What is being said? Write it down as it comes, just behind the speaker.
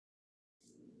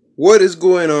What is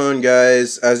going on,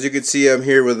 guys? As you can see, I'm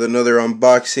here with another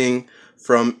unboxing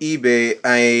from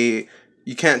eBay.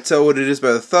 You can't tell what it is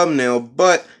by the thumbnail,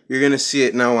 but you're gonna see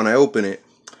it now when I open it.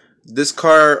 This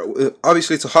car,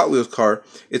 obviously it's a Hot Wheels car.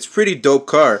 It's a pretty dope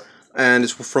car, and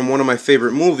it's from one of my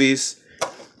favorite movies.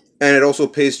 And it also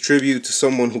pays tribute to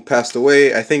someone who passed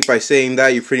away. I think by saying that,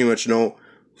 you pretty much know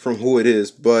from who it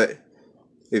is, but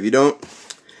if you don't,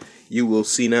 you will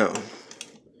see now.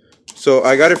 So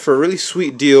I got it for a really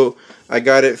sweet deal. I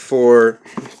got it for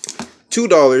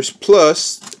 $2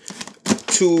 plus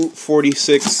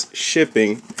 $2.46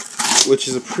 shipping, which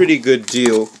is a pretty good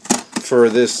deal for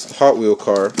this Hot Wheel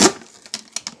car.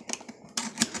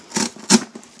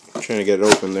 I'm trying to get it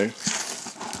open there.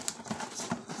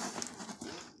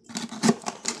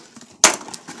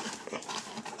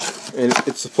 And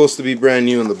it's supposed to be brand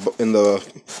new in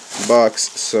the box,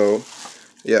 so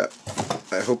yeah,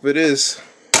 I hope it is.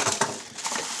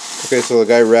 Okay, so the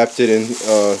guy wrapped it in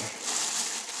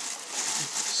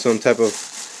some type of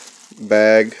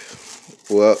bag,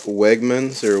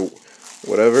 Wegmans or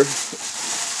whatever.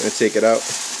 I'm gonna take it out.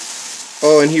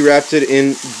 Oh, and he wrapped it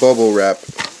in bubble wrap.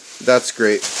 That's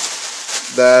great.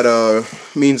 That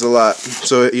means a lot.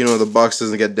 So you know the box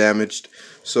doesn't get damaged.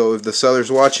 So if the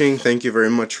seller's watching, thank you very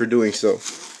much for doing so.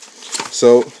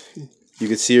 So you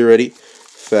can see already,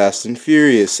 Fast and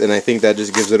Furious, and I think that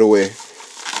just gives it away.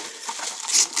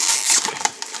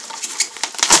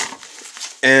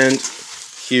 And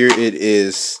here it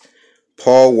is,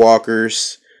 Paul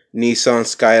Walker's Nissan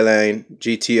Skyline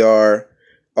GTR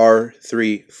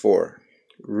R34.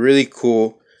 Really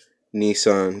cool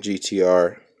Nissan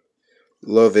GTR.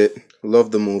 Love it.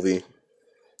 Love the movie.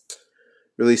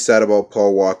 Really sad about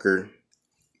Paul Walker.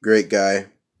 Great guy.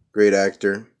 Great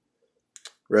actor.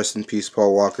 Rest in peace,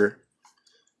 Paul Walker.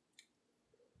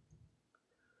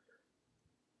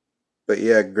 But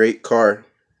yeah, great car.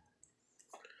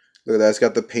 Look at that, it's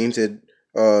got the painted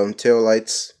tail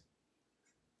lights.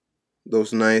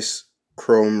 Those nice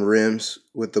chrome rims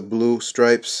with the blue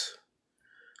stripes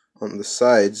on the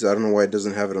sides. I don't know why it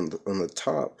doesn't have it on the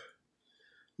top.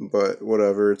 But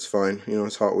whatever, it's fine. You know,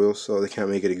 it's Hot Wheels, so they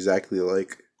can't make it exactly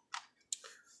alike.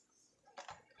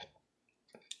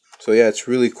 So yeah, it's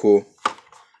really cool.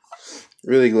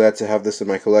 Really glad to have this in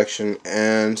my collection.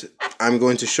 And I'm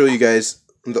going to show you guys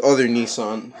the other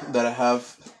Nissan that I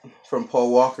have from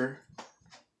Paul Walker.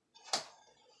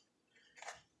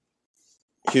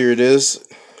 Here it is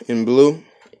in blue.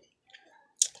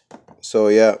 So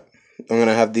yeah, I'm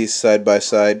gonna have these side by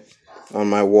side on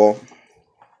my wall.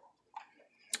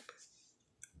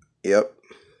 Yep.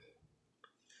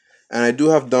 And I do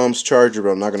have Dom's Charger, but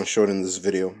I'm not gonna show it in this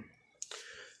video.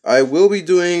 I will be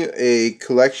doing a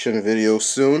collection video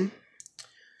soon,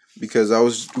 because I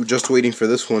was just waiting for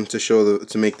this one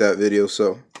to make that video,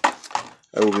 so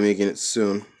I will be making it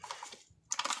soon.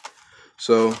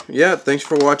 So yeah, thanks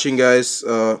for watching, guys.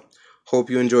 Hope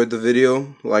you enjoyed the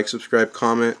video. Like, subscribe,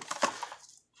 comment.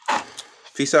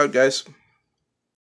 Peace out, guys.